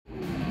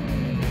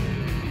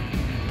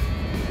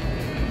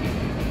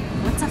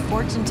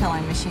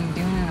fortune-telling machine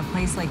doing in a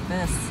place like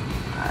this?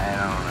 I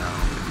don't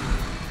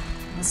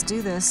know. Let's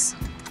do this.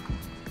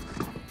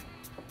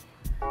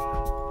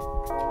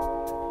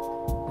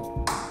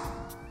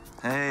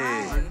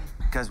 Hey, Hi.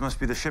 you guys must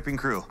be the shipping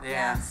crew.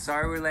 Yeah,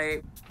 sorry we're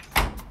late.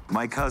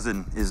 My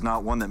cousin is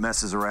not one that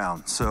messes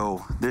around,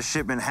 so this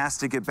shipment has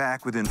to get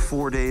back within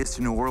 4 days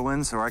to New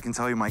Orleans, or I can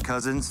tell you my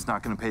cousin's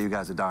not gonna pay you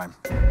guys a dime.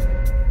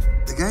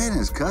 The guy and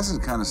his cousin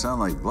kind of sound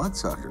like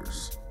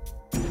bloodsuckers.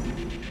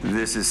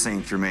 This is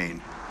Saint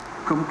Germain.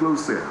 Come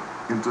closer,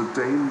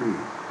 entertain me.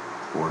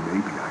 Or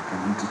maybe I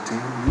can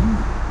entertain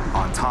you.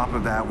 On top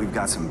of that, we've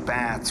got some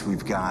bats,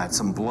 we've got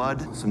some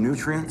blood, some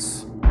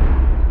nutrients.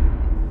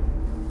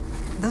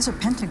 Those are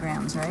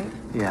pentagrams, right?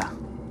 Yeah.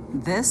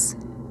 This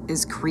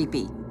is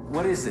creepy.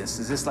 What is this?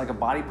 Is this like a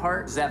body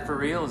part? Is that for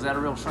real? Is that a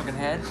real shrunken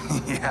head?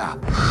 Yeah.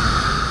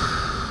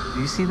 Do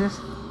you see this?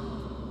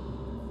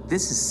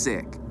 This is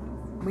sick.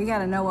 We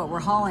gotta know what we're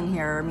hauling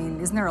here. I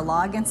mean, isn't there a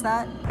law against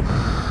that?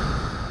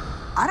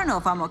 I don't know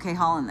if I'm okay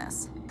hauling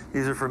this.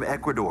 These are from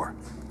Ecuador.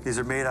 These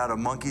are made out of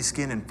monkey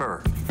skin and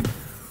fur.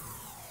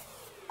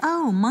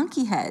 Oh,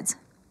 monkey heads.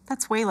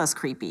 That's way less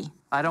creepy.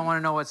 I don't want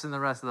to know what's in the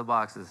rest of the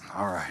boxes.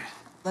 All right.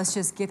 Let's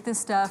just get this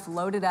stuff,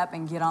 load it up,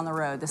 and get on the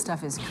road. This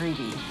stuff is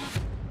creepy.